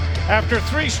After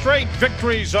 3 straight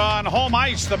victories on home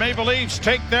ice, the Maple Leafs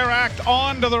take their act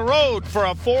onto the road for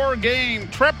a 4-game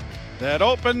trip that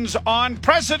opens on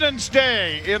President's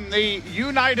Day in the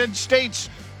United States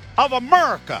of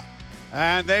America.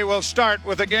 And they will start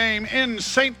with a game in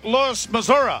St. Louis,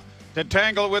 Missouri, to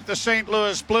tangle with the St.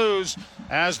 Louis Blues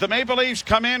as the Maple Leafs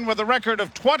come in with a record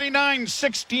of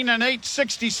 29-16-8,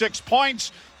 66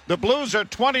 points. The Blues are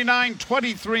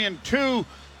 29-23-2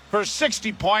 for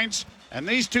 60 points. And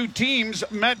these two teams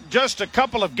met just a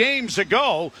couple of games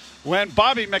ago when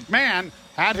Bobby McMahon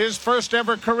had his first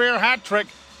ever career hat trick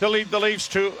to lead the Leafs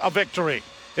to a victory.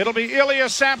 It'll be Ilya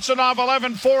Samsonov,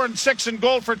 11-4-6 in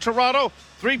goal for Toronto,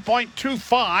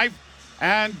 3.25.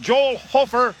 And Joel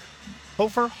Hofer at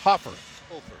 10-8-0,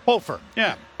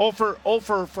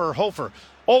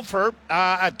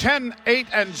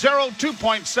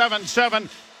 2.77.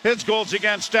 His goals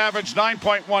against average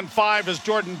 9.15 as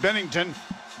Jordan Binnington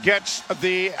gets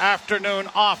the afternoon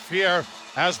off here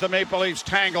as the Maple Leafs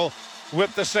tangle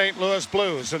with the St. Louis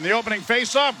Blues. And the opening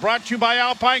faceoff brought to you by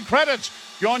Alpine Credits.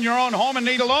 If you own your own home and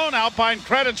need a loan, Alpine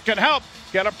Credits can help.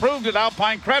 Get approved at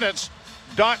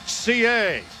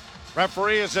alpinecredits.ca.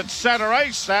 Referee is at center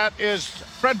ice. That is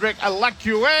Frederick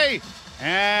Alecue.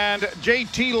 And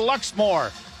JT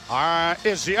Luxmore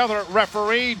is the other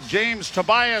referee. James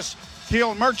Tobias,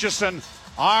 Keel Murchison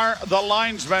are the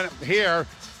linesmen here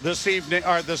this evening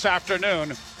or this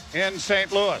afternoon in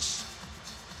St. Louis.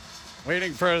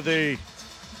 Waiting for the,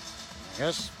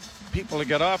 people to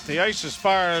get off the ice as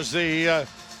far as the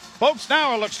folks.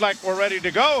 Now it looks like we're ready to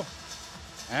go.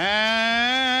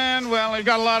 And, well, they've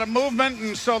got a lot of movement,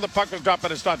 and so the puck was dropped,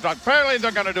 but it's not dropped. Apparently they're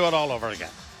going to do it all over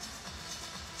again.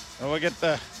 So we'll get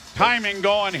the timing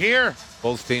going here.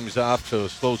 Both teams off to a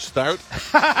slow start.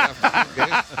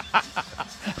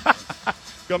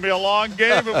 Going to be a long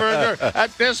game if we're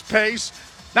at this pace.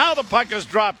 Now the puck is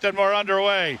dropped and we're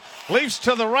underway. Leafs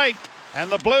to the right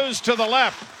and the Blues to the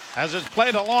left as it's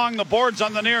played along the boards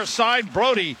on the near side.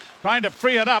 Brody trying to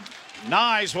free it up.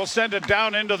 Nyes will send it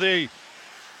down into the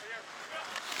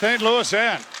St. Louis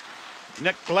end.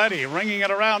 Nick Leddy ringing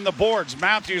it around the boards.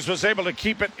 Matthews was able to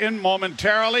keep it in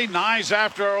momentarily. Nyes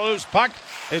after a loose puck.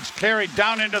 It's carried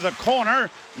down into the corner.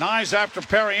 Nyes after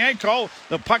Perienko.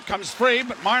 The puck comes free,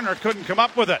 but Marner couldn't come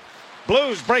up with it.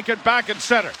 Blues break it back at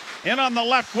center. In on the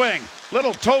left wing.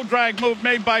 Little toe drag move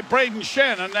made by Braden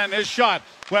Shen, and then his shot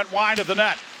went wide of the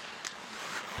net.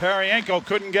 Perienko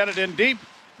couldn't get it in deep.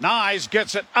 Nyes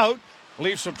gets it out.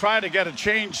 Leafs will try to get a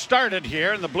change started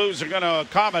here, and the Blues are going to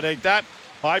accommodate that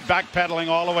by backpedaling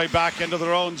all the way back into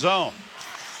their own zone.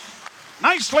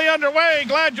 Nicely underway.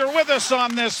 Glad you're with us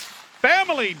on this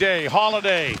Family Day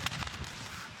holiday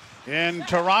in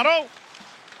Toronto.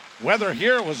 Weather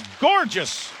here was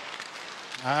gorgeous.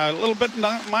 A little bit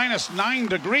minus 9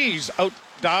 degrees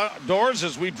outdoors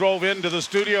as we drove into the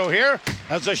studio here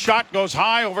as the shot goes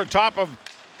high over top of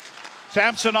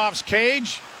Samsonov's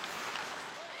cage.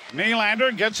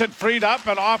 Nylander gets it freed up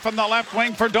and off on the left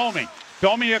wing for Domi.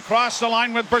 Domi across the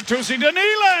line with Bertuzzi to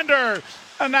Nylander.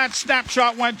 And that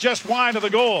snapshot went just wide of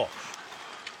the goal.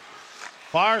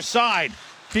 Far side,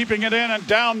 keeping it in and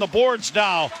down the boards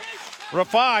now.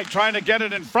 Rafai trying to get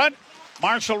it in front.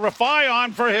 Marshall Rafai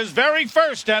on for his very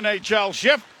first NHL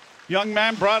shift. Young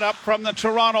man brought up from the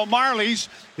Toronto Marlies.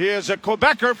 He is a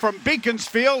Quebecer from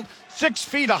Beaconsfield, 6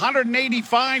 feet,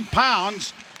 185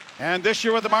 pounds. And this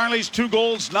year with the Marlies, 2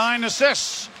 goals, 9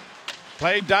 assists.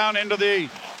 Played down into the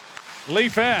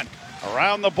Leaf end.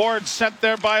 Around the board, sent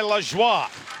there by Lajoie.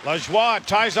 Lajoie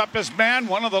ties up his man.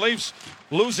 One of the Leafs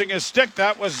losing his stick.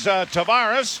 That was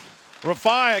Tavares.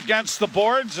 Rafai against the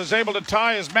boards is able to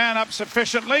tie his man up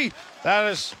sufficiently. That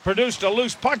has produced a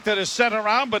loose puck that is sent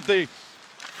around, but the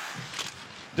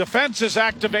defense is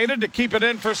activated to keep it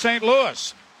in for St.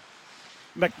 Louis.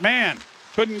 McMahon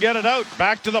couldn't get it out.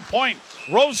 Back to the point.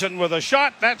 Rosen with a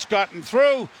shot. That's gotten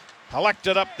through.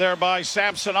 Collected up there by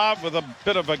Samsonov with a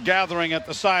bit of a gathering at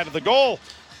the side of the goal.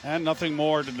 And nothing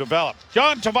more to develop.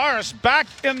 John Tavares back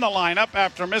in the lineup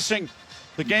after missing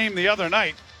the game the other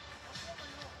night.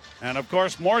 And, of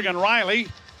course, Morgan Rielly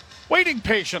waiting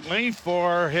patiently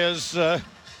for his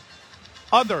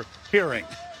other hearing.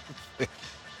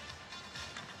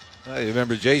 You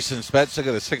remember Jason Spezza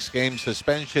got a 6-game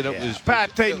suspension. Yeah. It was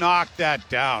Pat. They knocked that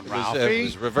down, Ralphie. It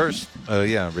was reversed.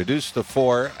 Reduced to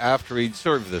 4 after he'd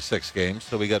served the 6 games.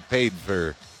 So he got paid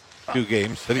for 2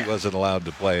 games that he wasn't allowed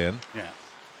to play in.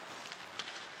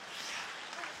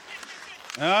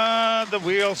 Yeah. The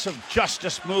wheels of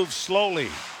justice move slowly,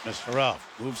 Mr. Ralph.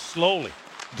 Move slowly,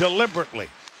 deliberately,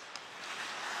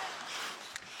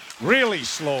 really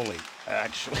slowly,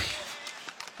 actually.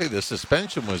 Hey, the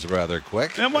suspension was rather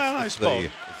quick. Yeah, well, I suppose.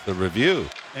 It's the review.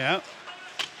 Yeah.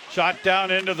 Shot down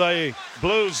into the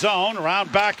blue zone.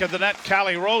 Around back of the net,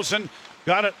 Callie Rosen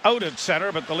got it out at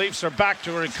center, but the Leafs are back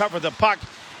to recover the puck.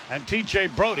 And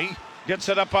TJ Brody gets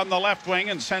it up on the left wing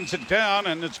and sends it down,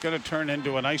 and it's going to turn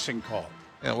into an icing call.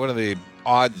 Yeah, one of the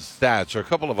odd stats, or a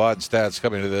couple of odd stats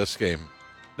coming to this game.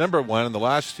 Number one, in the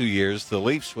last 2 years, the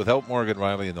Leafs without Morgan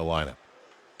Riley in the lineup.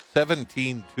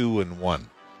 17-2-1.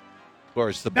 Of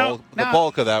course, the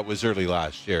bulk of that was early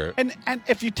last year. And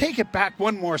if you take it back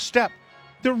one more step,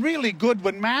 they're really good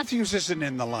when Matthews isn't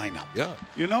in the lineup. Yeah.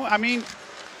 You know, I mean.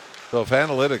 So if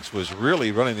analytics was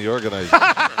really running the organization,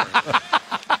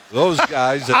 those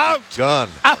guys have gone.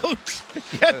 Out!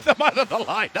 Get them out of the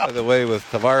lineup. By the way, with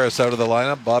Tavares out of the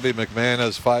lineup, Bobby McMahon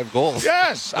has 5 goals.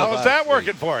 Yes. How's that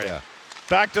working for you? Yeah.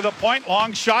 Back to the point.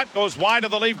 Long shot goes wide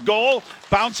of the Leaf goal.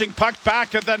 Bouncing puck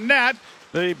back at the net.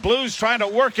 The Blues trying to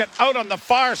work it out on the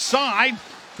far side.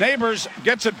 Neighbors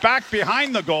gets it back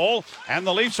behind the goal, and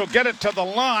the Leafs will get it to the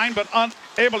line, but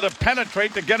unable to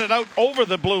penetrate to get it out over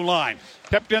the blue line.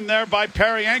 Kept in there by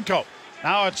Parienko.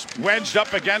 Now it's wedged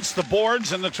up against the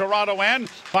boards in the Toronto end.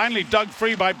 Finally dug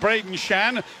free by Braden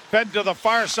Shen. Fed to the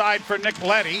far side for Nick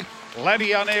Leddy.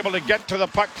 Leddy unable to get to the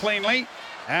puck cleanly.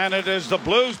 And it is the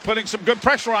Blues putting some good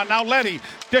pressure on. Now Leddy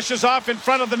dishes off in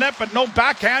front of the net, but no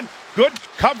backhand. Good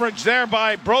coverage there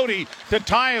by Brody to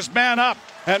tie his man up.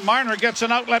 And Marner gets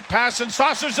an outlet pass and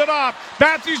saucers it off.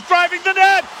 Matthews driving the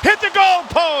net. Hit the goal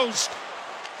post.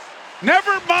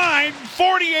 Never mind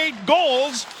 48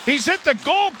 goals. He's hit the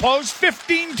goal post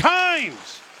 15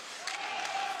 times.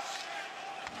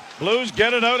 Blues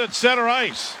get it out at center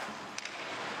ice.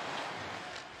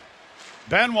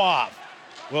 Benoit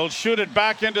will shoot it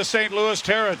back into St. Louis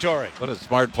territory. What a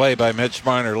smart play by Mitch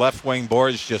Marner. Left wing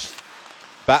boards just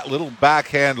little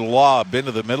backhand lob into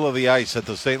the middle of the ice at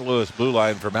the St. Louis blue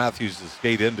line for Matthews to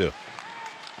skate into.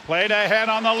 Played ahead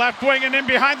on the left wing and in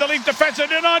behind the Leaf defense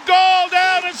and in on goal,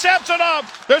 down and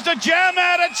Samsonov. There's a jam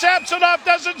at it. Samsonov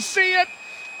doesn't see it,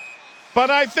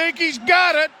 but I think he's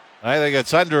got it. I think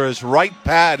it's under his right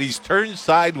pad. He's turned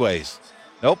sideways.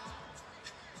 Nope.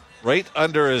 Right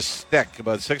under his stick,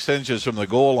 about 6 inches from the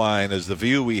goal line is the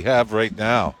view we have right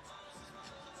now.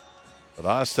 But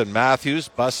Austin Matthews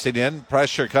busting in,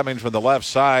 pressure coming from the left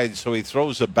side, so he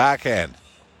throws a backhand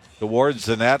towards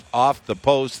the net, off the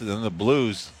post, and then the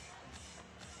Blues.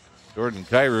 Jordan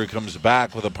Kyrou comes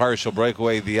back with a partial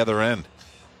breakaway at the other end.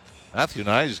 Matthew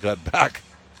Knies got back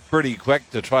pretty quick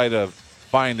to try to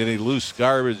find any loose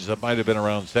garbage that might have been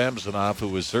around Samsonov, who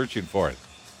was searching for it.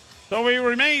 So we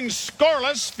remain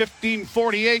scoreless,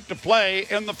 15:48 to play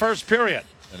in the first period.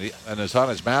 And as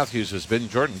honest Matthews has been,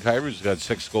 Jordan Kyrou's got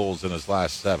 6 goals in his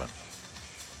last 7.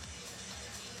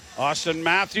 Austin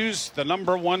Matthews, the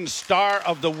number 1 star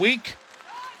of the week.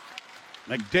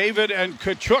 McDavid and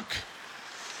Tkachuk,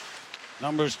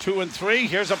 numbers 2 and 3.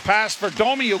 Here's a pass for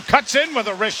Domi, who cuts in with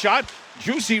a wrist shot.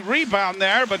 Juicy rebound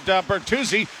there, but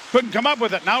Bertuzzi couldn't come up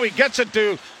with it. Now he gets it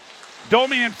to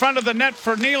Domi in front of the net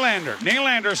for Nylander.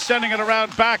 Nylander sending it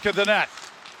around back of the net.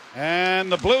 And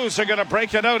the Blues are going to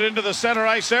break it out into the center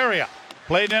ice area.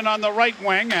 Played in on the right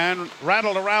wing and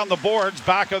rattled around the boards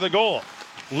back of the goal.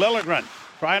 Liljegren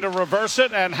trying to reverse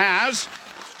it and has.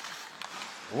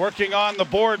 Working on the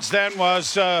boards then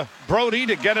was Brody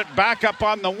to get it back up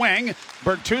on the wing.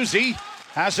 Bertuzzi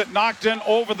has it knocked in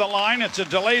over the line. It's a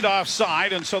delayed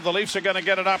offside, and so the Leafs are going to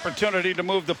get an opportunity to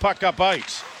move the puck up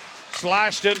ice.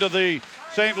 Slashed into the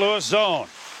St. Louis zone.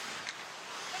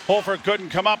 Holford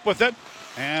couldn't come up with it.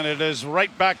 And it is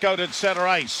right back out at center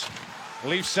ice.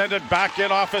 Leafs send it back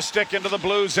in off a stick into the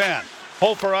Blues end.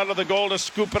 Hofer out of the goal to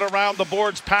scoop it around the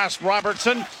boards past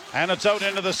Robertson. And it's out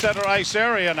into the center ice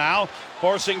area now,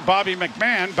 forcing Bobby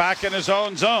McMahon back in his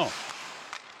own zone.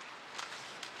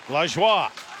 Lajoie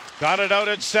got it out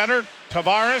at center.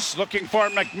 Tavares looking for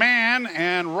McMahon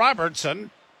and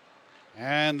Robertson.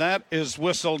 And that is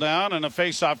whistled down and a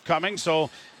face-off coming. So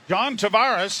John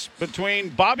Tavares between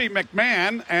Bobby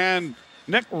McMahon and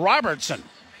Nick Robertson.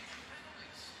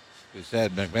 You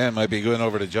said McMahon might be going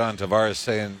over to John Tavares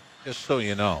saying, just so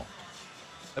you know,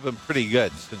 I've been pretty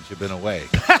good since you've been away.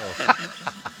 So,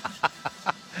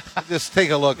 just take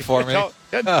a look for me.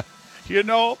 You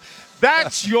know,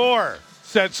 that's your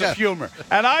sense of humor.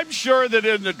 And I'm sure that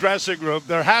in the dressing room,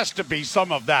 there has to be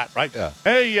some of that, right? Yeah.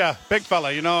 Hey, big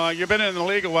fella, you know, you've been in the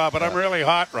league a while, but I'm really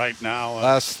hot right now.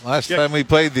 Last time we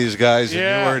played these guys and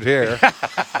you weren't here,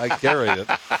 I carried it.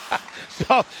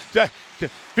 So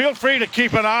feel free to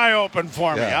keep an eye open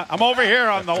for me. I'm over here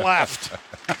on the left.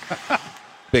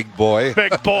 big boy.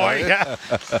 Big boy, yeah.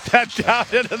 That down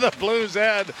into the Blues'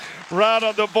 end, round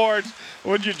on the boards.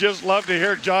 Would you just love to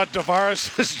hear John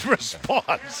Tavares'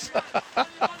 response?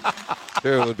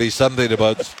 There would be something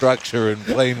about structure and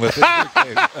playing with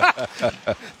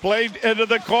it. Played into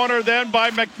the corner then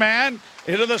by McMahon.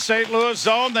 Into the St. Louis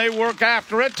zone. They work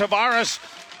after it. Tavares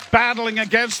battling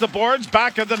against the boards.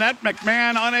 Back of the net.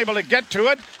 McMahon unable to get to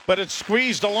it, but it's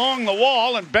squeezed along the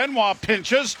wall, and Benoit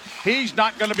pinches. He's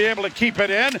not going to be able to keep it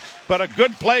in, but a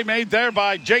good play made there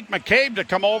by Jake McCabe to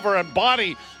come over and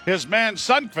body his man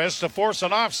Sundqvist to force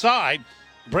an offside.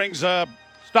 Brings a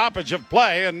stoppage of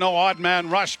play and no odd man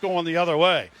rush going the other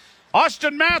way.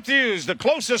 Austin Matthews, the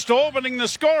closest to opening the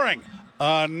scoring.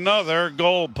 Another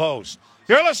goal post.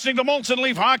 You're listening to Molson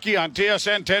Leaf Hockey on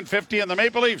TSN 1050 and the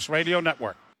Maple Leafs Radio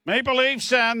Network. Maple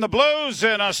Leafs and the Blues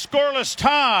in a scoreless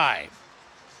tie.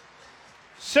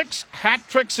 6 hat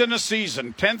tricks in a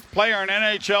season. 10th player in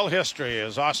NHL history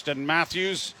is Austin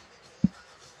Matthews,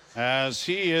 as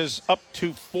he is up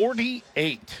to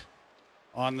 48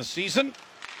 on the season.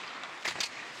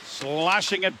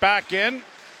 Slashing it back in.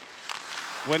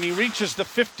 When he reaches the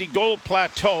 50-goal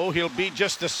plateau, he'll be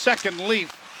just the second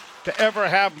Leaf to ever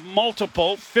have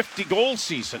multiple 50-goal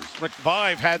seasons. Rick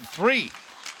Vaive had 3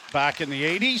 back in the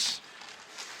 80s.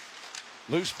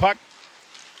 Loose puck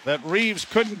that Reeves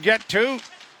couldn't get to.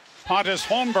 Pontus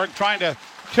Holmberg trying to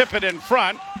tip it in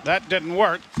front. That didn't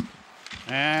work.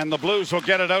 And the Blues will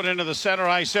get it out into the center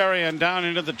ice area and down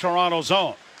into the Toronto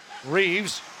zone.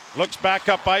 Reeves looks back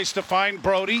up ice to find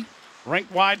Brody.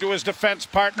 Rink wide to his defense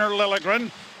partner,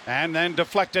 Liljegren. And then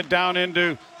deflected down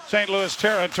into St. Louis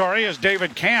territory as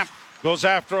David Camp goes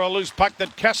after a loose puck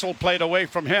that Kessel played away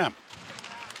from him.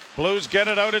 Blues get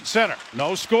it out at center.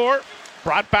 No score.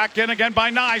 Brought back in again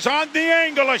by Nyes. On the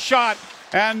angle, a shot.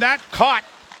 And that caught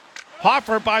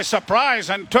Hoffer by surprise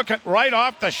and took it right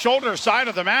off the shoulder side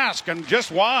of the mask and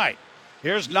just wide.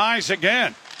 Here's Nyes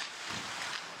again.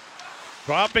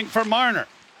 Dropping for Marner.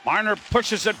 Marner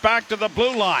pushes it back to the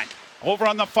blue line. Over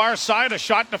on the far side, a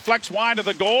shot deflects wide of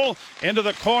the goal. Into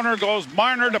the corner goes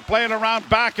Marner to play it around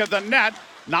back of the net.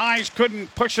 Nyes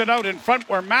couldn't push it out in front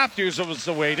where Matthews was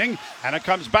awaiting. And it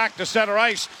comes back to center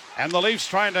ice. And the Leafs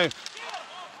trying to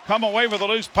come away with a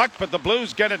loose puck, but the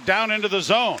Blues get it down into the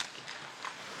zone.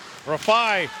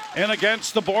 Rafai in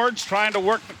against the boards, trying to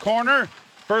work the corner.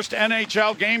 First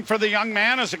NHL game for the young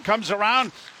man as it comes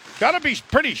around. Got to be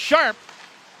pretty sharp.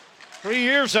 3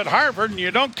 years at Harvard, and you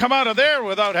don't come out of there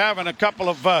without having a couple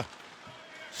of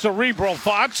cerebral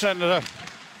thoughts and a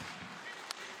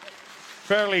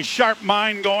fairly sharp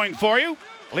mind going for you.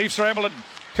 Leafs are able to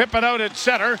tip it out at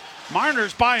center.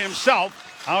 Marner's by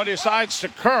himself. Now decides to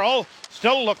curl.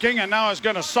 Still looking, and now is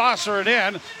going to saucer it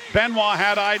in. Benoit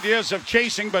had ideas of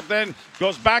chasing, but then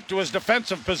goes back to his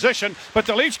defensive position. But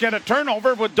the Leafs get a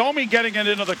turnover with Domi getting it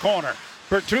into the corner.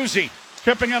 Bertuzzi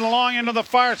tipping it along into the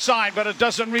far side, but it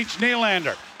doesn't reach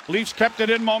Nylander. Leafs kept it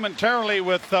in momentarily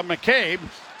with McCabe,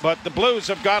 but the Blues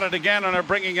have got it again and are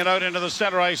bringing it out into the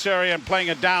center ice area and playing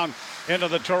it down into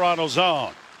the Toronto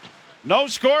zone. No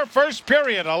score, first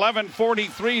period,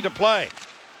 11:43 to play.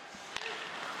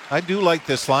 I do like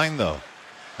this line, though.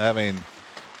 I mean,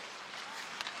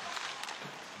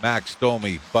 Max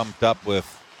Domi bumped up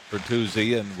with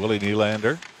Bertuzzi and Willie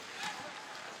Nylander.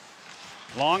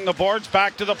 Along the boards,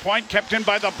 back to the point, kept in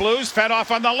by the Blues, fed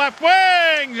off on the left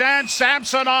wing, and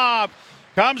Samsonov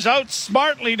comes out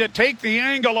smartly to take the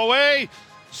angle away,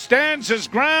 stands his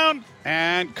ground,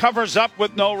 and covers up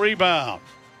with no rebound.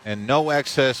 And no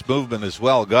excess movement as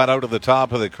well. Got out of the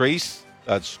top of the crease,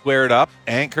 got squared up,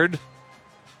 anchored,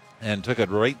 and took it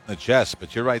right in the chest.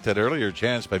 But you're right, that earlier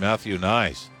chance by Matthew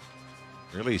Nyes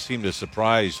really seemed to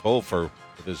surprise Hofer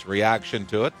with his reaction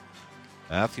to it.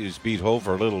 Matthews beat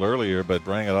Hofer a little earlier, but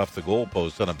rang it off the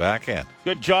goalpost on a backhand.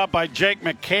 Good job by Jake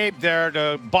McCabe there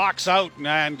to box out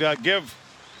and give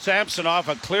Samsonov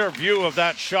a clear view of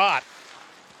that shot.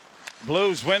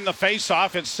 Blues win the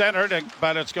faceoff. It's centered,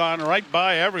 but it's gone right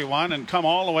by everyone and come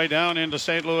all the way down into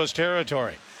St. Louis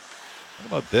territory. What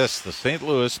about this? The St.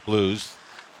 Louis Blues,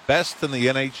 best in the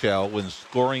NHL when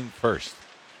scoring first.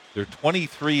 They're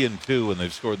 23-2 when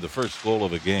they've scored the first goal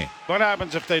of a game. What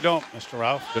happens if they don't, Mr.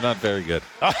 Ralph? They're not very good.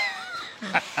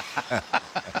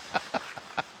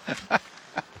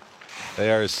 They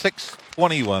are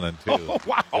 6-21-2, oh,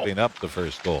 wow. giving up the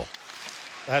first goal.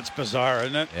 That's bizarre,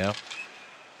 isn't it? Yeah.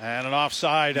 And an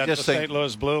offside at the St.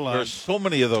 Louis blue line. There's so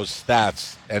many of those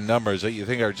stats and numbers that you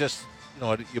think are just,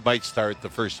 you might start the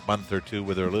first month or two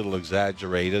where they're a little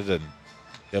exaggerated and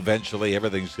eventually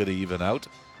everything's going to even out.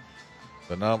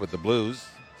 But now with the Blues,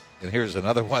 and here's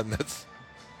another one that's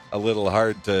a little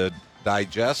hard to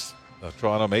digest. the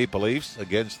Toronto Maple Leafs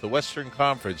against the Western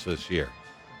Conference this year.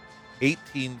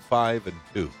 18-5-2.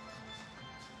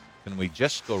 Can we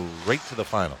just go right to the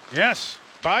final? Yes.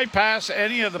 Bypass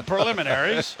any of the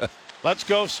preliminaries. Let's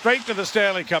go straight to the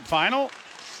Stanley Cup final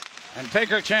and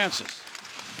take our chances.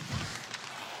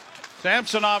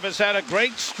 Samsonov has had a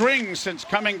great string since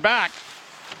coming back.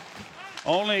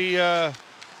 Only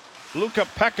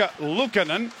Luka-Pekka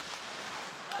Luukkonen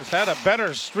has had a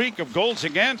better streak of goals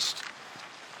against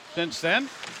since then.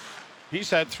 He's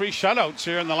had 3 shutouts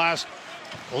here in the last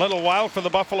little while for the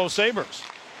Buffalo Sabres.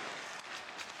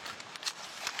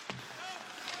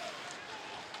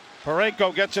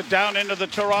 Parayko gets it down into the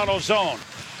Toronto zone.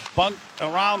 Bunt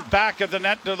around back of the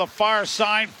net to the far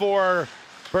side for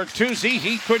Bertuzzi.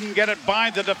 He couldn't get it by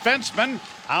the defenseman.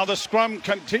 Now the scrum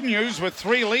continues with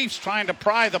 3 Leafs trying to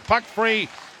pry the puck free,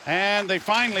 and they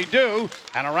finally do.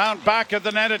 And around back of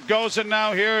the net it goes, and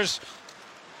now here's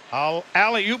an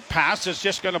alley-oop pass. It's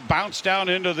just going to bounce down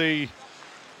into the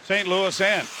St. Louis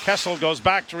end. Kessel goes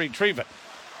back to retrieve it.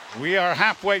 We are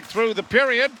halfway through the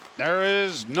period. There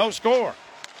is no score.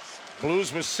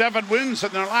 Blues with 7 wins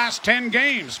in their last 10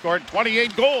 games, scored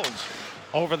 28 goals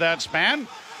over that span.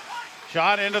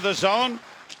 Shot into the zone.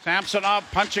 Samsonov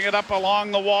punching it up along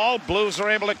the wall. Blues are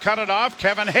able to cut it off.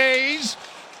 Kevin Hayes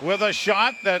with a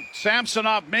shot that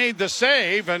Samsonov made the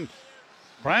save, and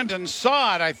Brandon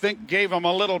Saad, I think, gave him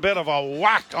a little bit of a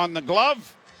whack on the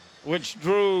glove, which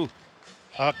drew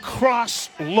a cross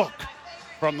look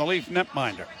from the Leaf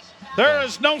netminder. There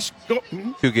is no score.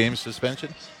 2 game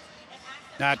suspension?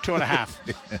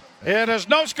 2.5. It is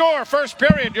no score. First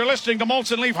period. You're listening to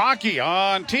Molson Leaf Hockey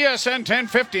on TSN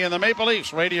 1050 and the Maple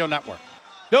Leafs Radio Network.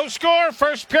 No score.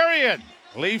 First period.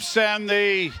 Leafs and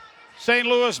the St.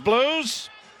 Louis Blues.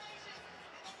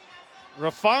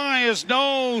 Rafai is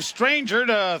no stranger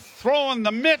to throwing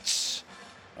the mitts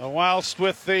whilst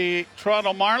with the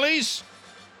Toronto Marlies.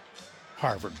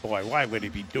 Harvard boy, why would he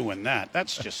be doing that?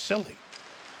 That's just silly.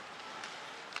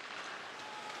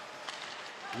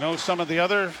 You know some of the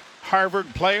other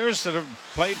Harvard players that have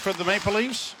played for the Maple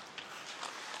Leafs?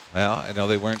 Well, I know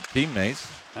they weren't teammates.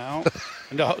 No.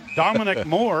 Dominic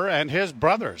Moore and his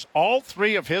brothers, all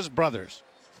 3 of his brothers,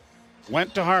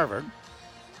 went to Harvard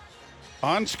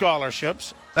on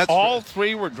scholarships. All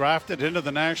 3 were drafted into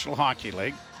the National Hockey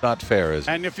League. Not fair, is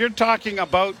it? And if you're talking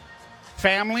about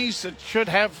families that should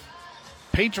have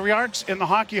patriarchs in the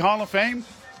Hockey Hall of Fame,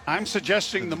 I'm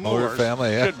suggesting the Moores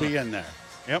family, should be in there.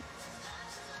 Yep.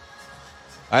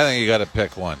 I think you got to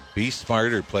pick one. Be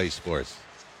smart or play sports.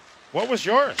 What was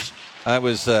yours? I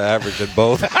was average in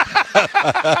both.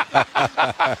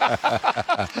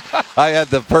 I had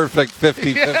the perfect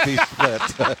 50-50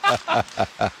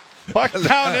 split. Puck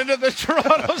down into the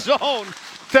Toronto zone.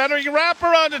 Centering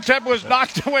wraparound attempt was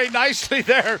knocked away nicely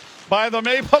there by the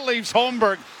Maple Leafs.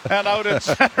 Holmberg, and out in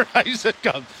center ice it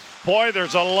comes. Boy,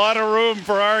 there's a lot of room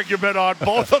for argument on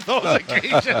both of those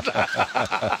occasions.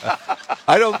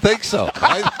 I don't think so.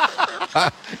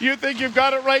 You think you've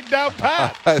got it right down,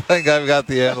 Pat? I think I've got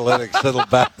the analytics that'll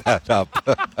back that up.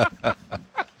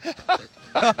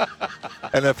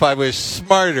 And if I was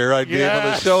smarter, I'd be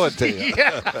able to show it to you.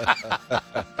 Yeah.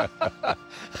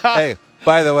 Hey,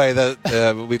 by the way,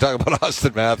 we talk about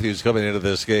Austin Matthews coming into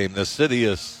this game. The city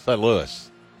of St. Louis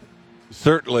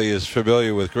certainly is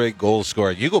familiar with great goal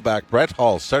scoring. You go back, Brett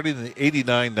Hall, starting in the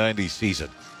 89-90 season.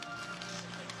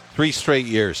 3 straight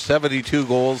years, 72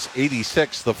 goals,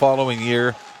 86 the following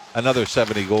year, another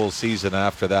 70-goal season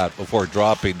after that before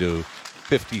dropping to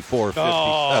 54-57.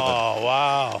 Oh,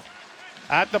 wow.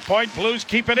 At the point, Blues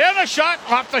keep it in. A shot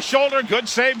off the shoulder. Good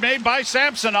save made by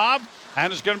Samsonov.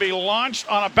 And it's going to be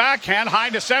launched on a backhand high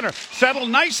to center. Settled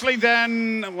nicely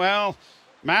then. Well,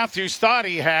 Matthews thought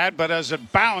he had, but as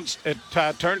it bounced, it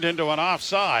turned into an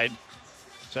offside,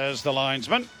 says the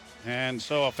linesman. And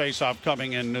so a face-off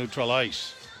coming in neutral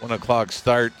ice. 1 o'clock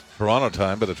start Toronto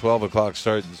time, but a 12 o'clock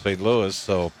start in St. Louis.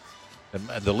 So, and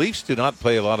the Leafs do not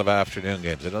play a lot of afternoon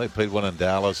games. I know they played one in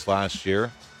Dallas last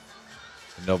year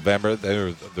in November. There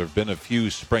have been a few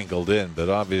sprinkled in, but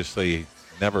obviously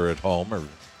never at home or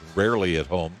rarely at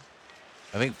home.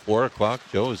 I think 4 o'clock,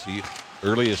 Joe, is the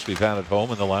earliest we've had at home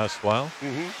in the last while.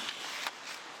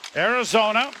 Mm-hmm.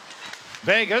 Arizona,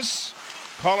 Vegas,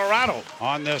 Colorado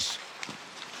on this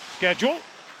schedule.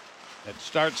 It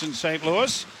starts in St.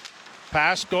 Louis.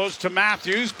 Pass goes to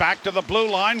Matthews. Back to the blue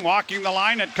line. Walking the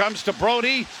line. It comes to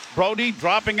Brody. Brody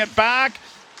dropping it back.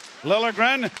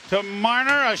 Liljegren to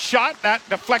Marner. A shot. That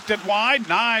deflected wide.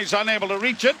 Nye's unable to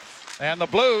reach it. And the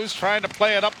Blues, trying to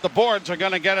play it up the boards, are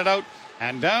going to get it out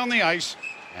and down the ice.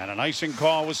 And an icing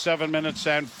call with 7 minutes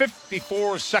and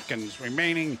 54 seconds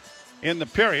remaining in the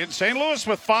period. St. Louis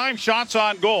with 5 shots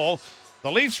on goal.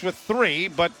 The Leafs with 3,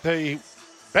 but the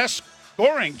best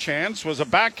scoring chance was a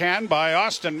backhand by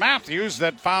Austin Matthews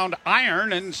that found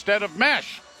iron instead of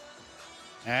mesh,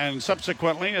 and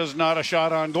subsequently is not a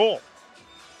shot on goal.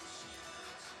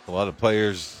 A lot of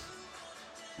players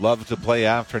love to play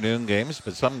afternoon games,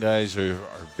 but some guys are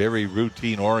very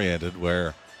routine oriented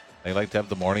where they like to have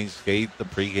the morning skate, the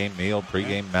pregame meal,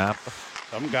 pregame nap.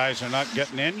 Some guys are not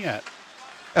getting in yet.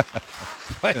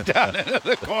 Went down into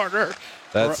the corner.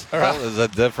 That was a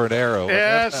different era.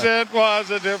 Yes, it was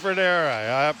a different era.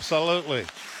 Absolutely.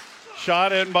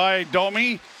 Shot in by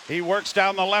Domi. He works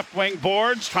down the left wing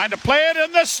boards, trying to play it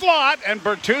in the slot, and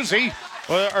Bertuzzi,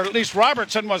 or at least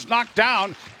Robertson, was knocked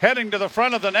down, heading to the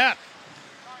front of the net.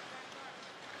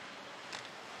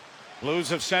 Blues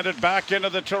have sent it back into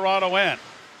the Toronto end.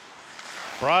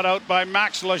 Brought out by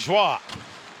Max Lajoie.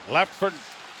 Left for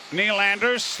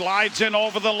Nylander, slides in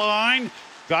over the line.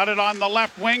 Got it on the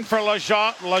left wing for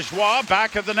Lajoie.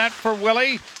 Back of the net for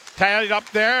Willie. Tied up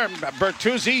there.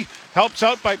 Bertuzzi helps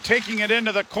out by taking it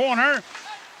into the corner.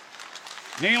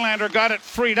 Nylander got it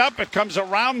freed up. It comes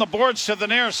around the boards to the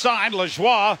near side.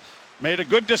 Lajoie made a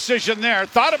good decision there.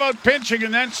 Thought about pinching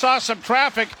and then saw some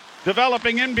traffic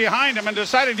developing in behind him and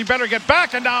decided he better get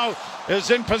back, and now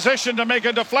is in position to make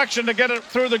a deflection to get it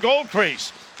through the goal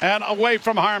crease and away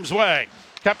from harm's way.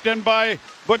 Kept in by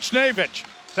Buchnevich.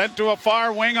 Sent to a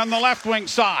far wing on the left wing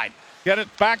side. Get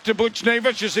it back to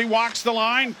Buchnevich as he walks the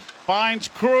line. Finds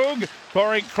Krug.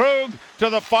 Torrey Krug to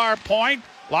the far point.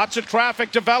 Lots of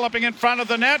traffic developing in front of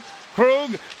the net.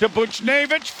 Krug to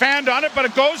Buchnevich. Fanned on it, but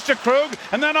it goes to Krug.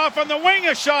 And then off on the wing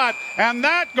a shot. And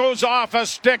that goes off a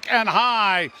stick and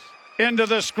high into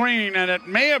the screen. And it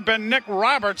may have been Nick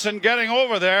Robertson getting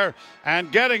over there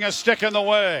and getting a stick in the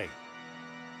way.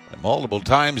 Multiple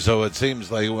times, though, it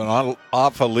seems like it went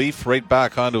off a Leaf right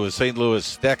back onto a St. Louis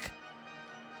stick,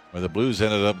 where the Blues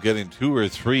ended up getting 2 or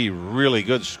 3 really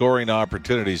good scoring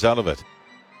opportunities out of it.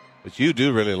 But you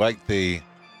do really like the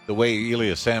way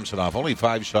Ilya Samsonov, only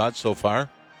 5 shots so far.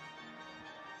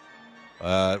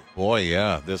 Boy,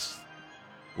 yeah, this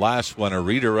last one, a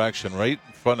redirection right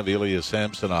in front of Ilya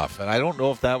Samsonov. And I don't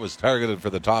know if that was targeted for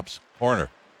the top corner.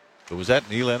 But was that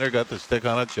Nylander got the stick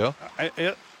on it, Joe?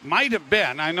 It might have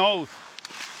been. I know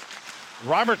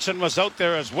Robertson was out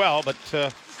there as well, but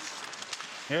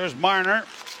here's Marner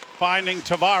finding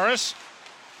Tavares.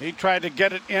 He tried to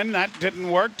get it in. That didn't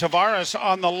work. Tavares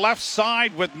on the left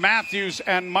side with Matthews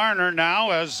and Marner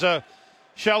now as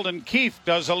Sheldon Keefe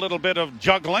does a little bit of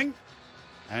juggling.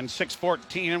 And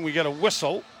 6:14, and we get a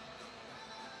whistle.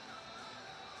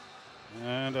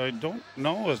 And I don't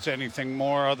know if it's anything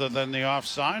more other than the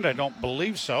offside. I don't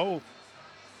believe so.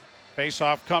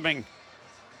 Face-off coming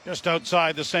just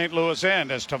outside the St. Louis end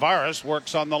as Tavares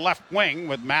works on the left wing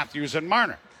with Matthews and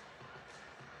Marner.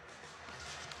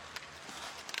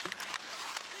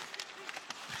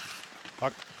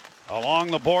 Puck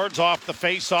along the boards off the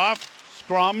face-off.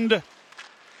 Scrummed.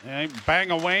 They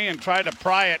bang away and try to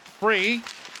pry it free.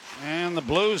 And the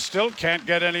Blues still can't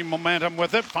get any momentum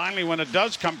with it. Finally, when it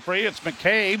does come free, it's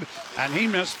McCabe. And he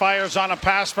misfires on a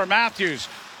pass for Matthews.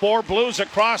 4 Blues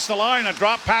across the line. A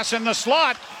drop pass in the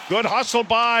slot. Good hustle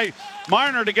by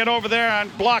Marner to get over there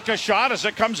and block a shot as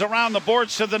it comes around the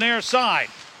boards to the near side.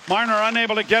 Marner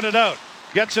unable to get it out.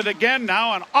 Gets it again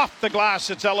now, and off the glass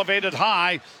it's elevated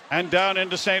high and down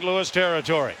into St. Louis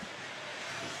territory.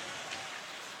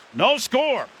 No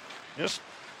score. Just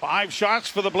 5 shots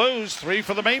for the Blues, 3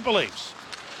 for the Maple Leafs.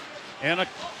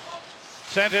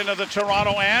 Sent into the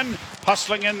Toronto end.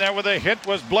 Hustling in there with a hit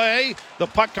was Blais. The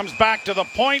puck comes back to the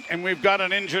point, and we've got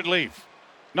an injured Leaf.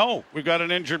 No, we've got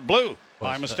an injured Blue.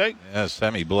 By mistake. Yes,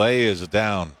 Sammy Blais is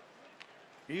down.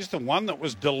 He's the one that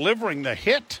was delivering the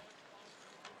hit.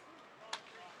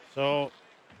 So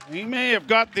he may have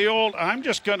got the old, I'm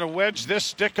just going to wedge this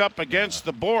stick up against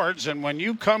the boards, and when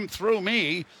you come through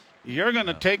me, you're going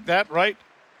to take that right.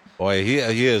 Boy, he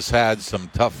has had some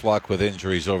tough luck with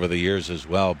injuries over the years as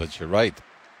well, but you're right.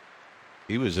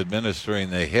 He was administering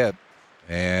the hit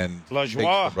and takes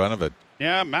the brunt of it.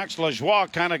 Yeah, Max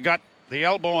Lajoie kind of got the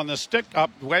elbow and the stick up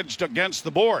wedged against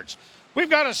the boards. We've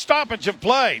got a stoppage of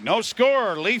play. No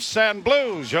score. Leafs and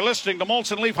Blues. You're listening to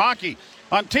Molson Leaf Hockey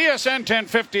on TSN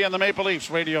 1050 and the Maple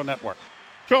Leafs Radio Network.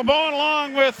 Joe Bowen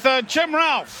along with Jim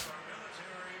Ralph.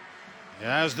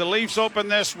 As the Leafs open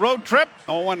this road trip,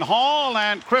 Owen Hall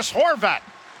and Chris Horvat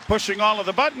pushing all of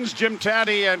the buttons. Jim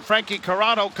Taddy and Frankie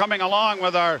Corrado coming along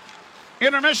with our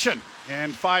intermission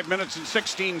in 5 minutes and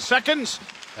 16 seconds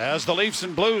as the Leafs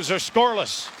and Blues are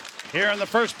scoreless here in the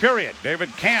first period. David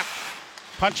Camp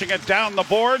punching it down the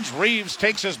boards. Reeves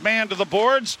takes his man to the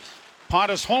boards.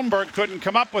 Pontus Holmberg couldn't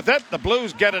come up with it. The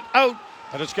Blues get it out,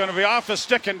 but it's going to be off a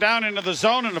stick and down into the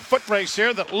zone in a foot race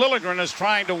here that Liljegren is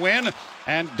trying to win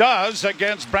and does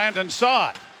against Brandon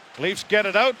Saad. Leafs get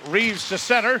it out. Reeves to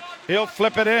center. He'll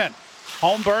flip it in.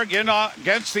 Holmberg in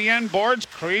against the end boards,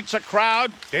 creates a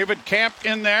crowd. David Camp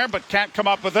in there, but can't come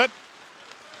up with it.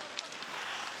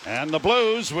 And the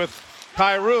Blues with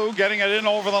Kyrou getting it in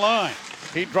over the line.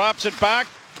 He drops it back.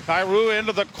 Kyrou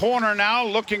into the corner now,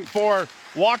 looking for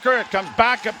Walker. It comes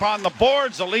back upon the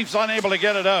boards. The Leafs unable to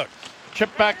get it out.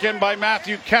 Chipped back in by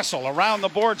Matthew Kessel around the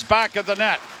boards back of the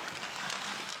net.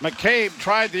 McCabe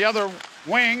tried the other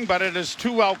wing, but it is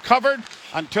too well covered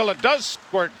until it does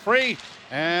squirt free.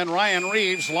 And Ryan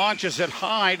Reeves launches it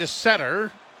high to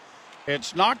center.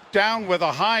 It's knocked down with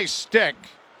a high stick.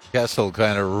 Kessel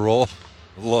kind of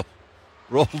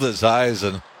rolled his eyes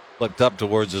and looked up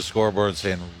towards the scoreboard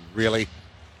saying, really?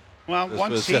 Well,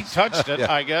 once he touched it,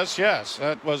 yeah. I guess, yes.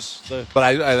 That was the... But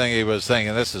I think he was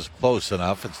thinking this is close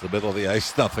enough. It's the middle of the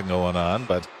ice, nothing going on.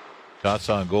 But shots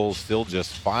on goal still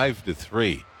just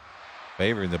 5-3,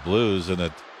 favoring the Blues. And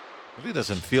it really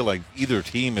doesn't feel like either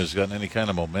team has gotten any kind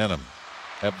of momentum,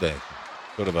 have they?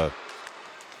 Sort of a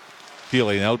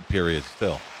feeling out period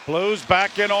still. Blues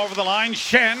back in over the line.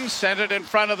 Shen sent it in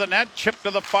front of the net, chipped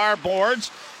to the far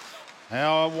boards.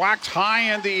 Whacked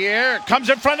high in the air. Comes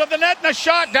in front of the net and a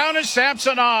shot down is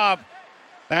Samsonov.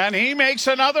 And he makes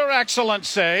another excellent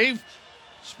save.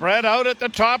 Spread out at the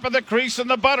top of the crease in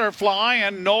the butterfly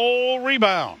and no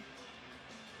rebound.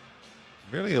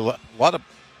 Really a lot of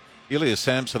Ilya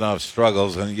Samsonov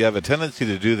struggles, and you have a tendency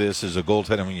to do this as a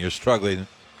goaltender when you're struggling,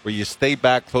 where you stay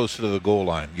back closer to the goal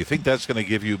line. You think that's going to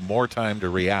give you more time to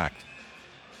react.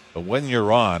 But when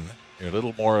you're on, you're a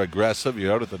little more aggressive.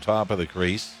 You're out at the top of the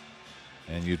crease.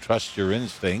 And you trust your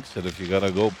instincts that if you got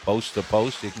to go post to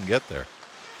post, you can get there.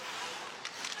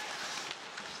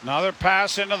 Another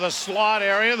pass into the slot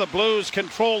area. The Blues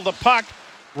control the puck.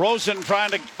 Rosen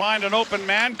trying to find an open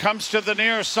man. Comes to the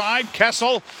near side.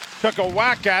 Kessel took a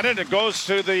whack at it. It goes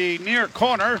to the near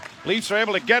corner. Leafs are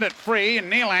able to get it free. And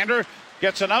Nylander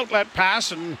gets an outlet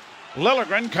pass. And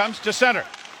Liljegren comes to center.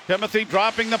 Timothy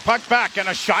dropping the puck back. And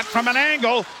a shot from an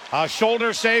angle. A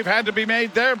shoulder save had to be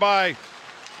made there by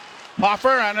Hoffer,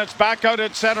 and it's back out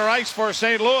at center ice for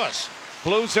St. Louis.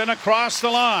 Blues in across the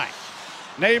line.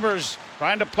 Neighbors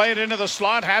trying to play it into the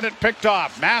slot, had it picked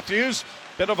off. Matthews,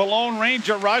 bit of a Lone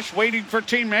Ranger rush, waiting for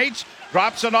teammates.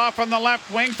 Drops it off on the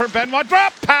left wing for Benoit.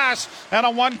 Drop pass, and a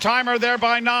one-timer there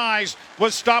by Nyes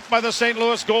was stopped by the St.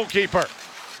 Louis goalkeeper.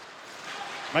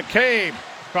 McCabe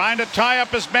trying to tie up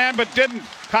his man, but didn't.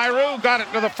 Kyrou got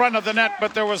it to the front of the net,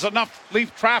 but there was enough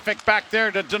Leaf traffic back there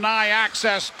to deny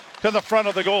access to the front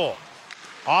of the goal.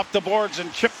 Off the boards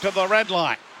and chipped to the red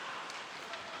line.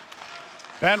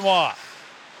 Benoit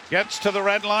gets to the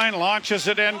red line, launches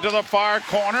it into the far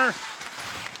corner.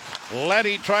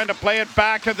 Leddy trying to play it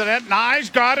back to the net.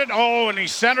 Nyes got it. Oh, and he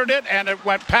centered it, and it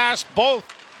went past both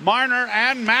Marner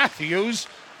and Matthews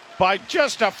by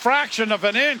just a fraction of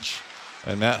an inch.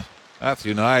 And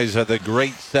Matthew Nyes had the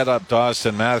great setup to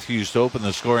Austin Matthews to open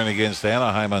the scoring against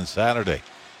Anaheim on Saturday.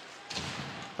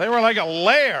 They were like a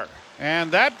layer,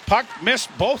 and that puck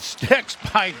missed both sticks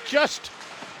by just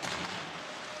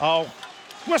a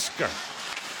whisker.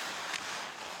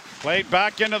 Played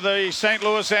back into the St.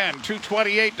 Louis end.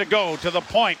 2:28 to go to the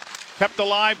point. Kept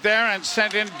alive there and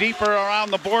sent in deeper around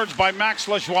the boards by Max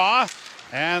Lajoie.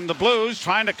 And the Blues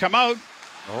trying to come out.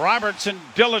 Robertson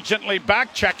diligently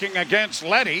back-checking against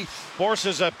Leddy.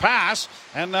 Forces a pass,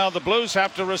 and now the Blues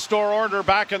have to restore order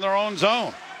back in their own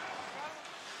zone.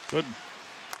 Good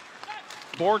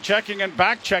forechecking and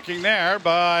back-checking there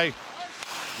by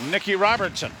Nicky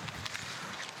Robertson.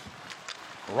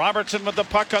 Robertson with the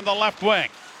puck on the left wing.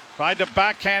 Tried to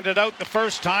backhand it out the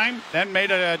first time, then made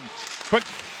a quick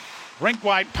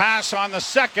rink-wide pass on the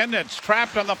second. It's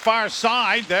trapped on the far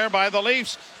side there by the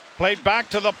Leafs. Played back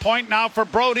to the point now for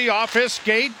Brody off his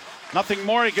skate. Nothing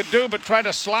more he could do but try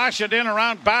to slash it in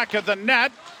around back of the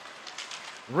net.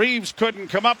 Reeves couldn't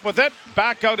come up with it.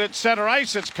 Back out at center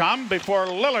ice it's come before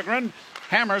Liljegren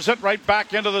hammers it right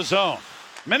back into the zone.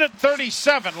 Minute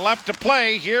 37 left to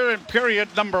play here in period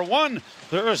number 1.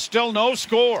 There is still no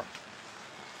score.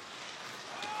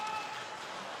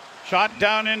 Shot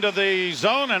down into the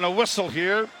zone and a whistle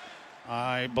here.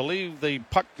 I believe the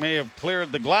puck may have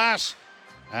cleared the glass,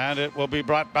 and it will be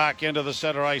brought back into the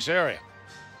center ice area.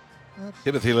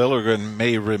 Timothy Liljegren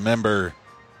may remember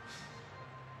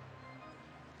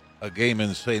a game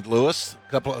in St. Louis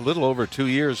a little over 2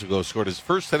 years ago. Scored his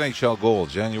first NHL goal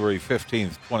January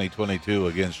 15th, 2022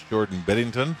 against Jordan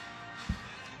Biddington.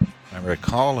 I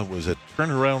recall it was a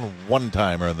turnaround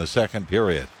one-timer in the second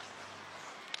period.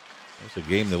 It was a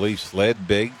game the Leafs led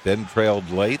big, then trailed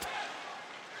late,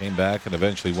 came back and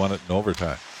eventually won it in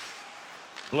overtime.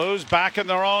 Blues back in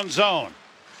their own zone.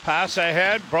 Pass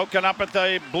ahead, broken up at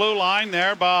the blue line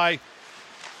there by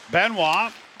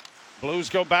Benoit. Blues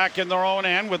go back in their own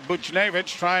end with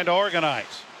Buchnevich trying to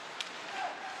organize.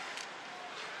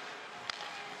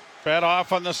 Fed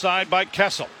off on the side by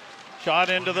Kessel. Shot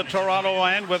into the Toronto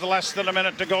end with less than a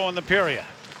minute to go in the period.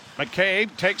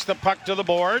 McCabe takes the puck to the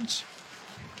boards.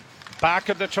 Back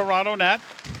of the Toronto net.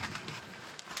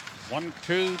 1,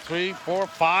 2, 3, 4,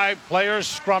 5 players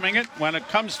scrumming it. When it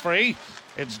comes free,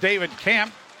 it's David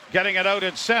Kemp getting it out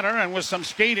at center, and with some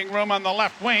skating room on the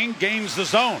left wing, gains the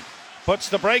zone. Puts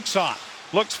the brakes on.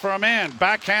 Looks for a man.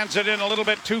 Backhands it in a little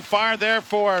bit too far there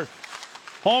for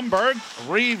Holmberg.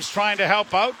 Reeves trying to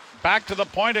help out. Back to the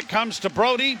point it comes to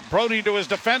Brody. Brody to his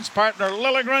defense partner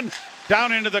Liljegren.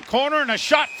 Down into the corner, and a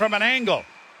shot from an angle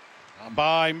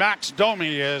by Max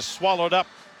Domi is swallowed up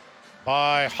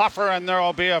by Hoffer, and there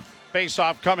will be a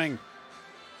face-off coming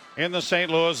in the St.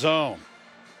 Louis zone.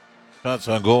 Shots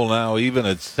on goal now, even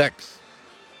at 6.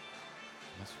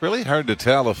 It's really hard to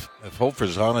tell if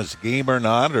Hofer's on his game or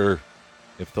not, or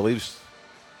if the Leafs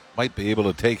might be able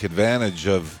to take advantage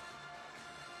of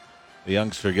the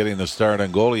youngster getting the start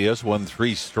on goal. He has won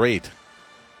 3 straight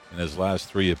in his last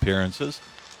 3 appearances.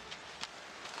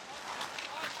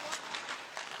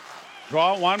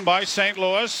 Draw one by St.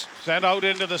 Louis. Sent out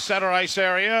into the center ice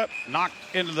area. Knocked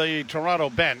into the Toronto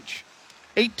bench.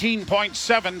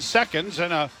 18.7 seconds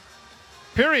in a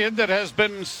period that has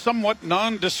been somewhat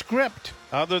nondescript,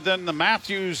 other than the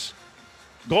Matthews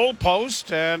goal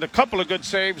post and a couple of good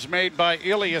saves made by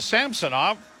Ilya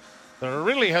Samsonov. There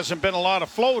really hasn't been a lot of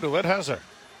flow to it, has there?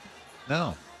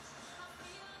 No.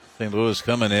 St. Louis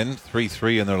coming in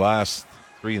 3-3 in their last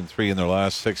 3-3 in their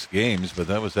last 6 games, but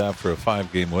that was after a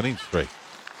 5-game winning streak.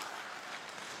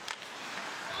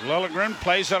 Liljegren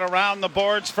plays it around the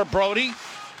boards for Brody.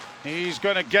 He's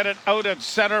going to get it out at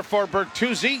center for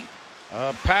Bertuzzi.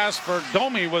 A pass for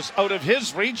Domi was out of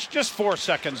his reach. Just 4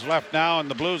 seconds left now, and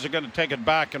the Blues are going to take it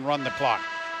back and run the clock.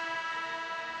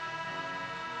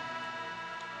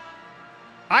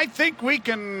 I think we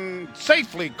can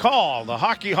safely call the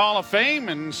Hockey Hall of Fame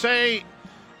and say,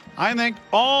 I think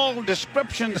all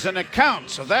descriptions and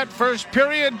accounts of that first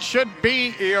period should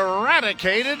be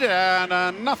eradicated, and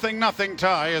a 0-0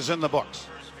 tie is in the books.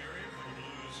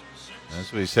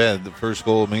 As we said, the first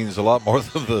goal means a lot more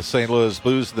than the St. Louis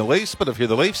Blues and the Leafs, but if you're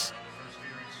the Leafs,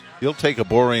 you'll take a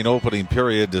boring opening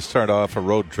period to start off a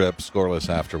road trip scoreless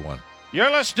after 1. You're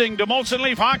listening to Molson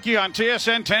Leaf Hockey on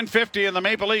TSN 1050 and the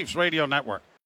Maple Leafs Radio Network.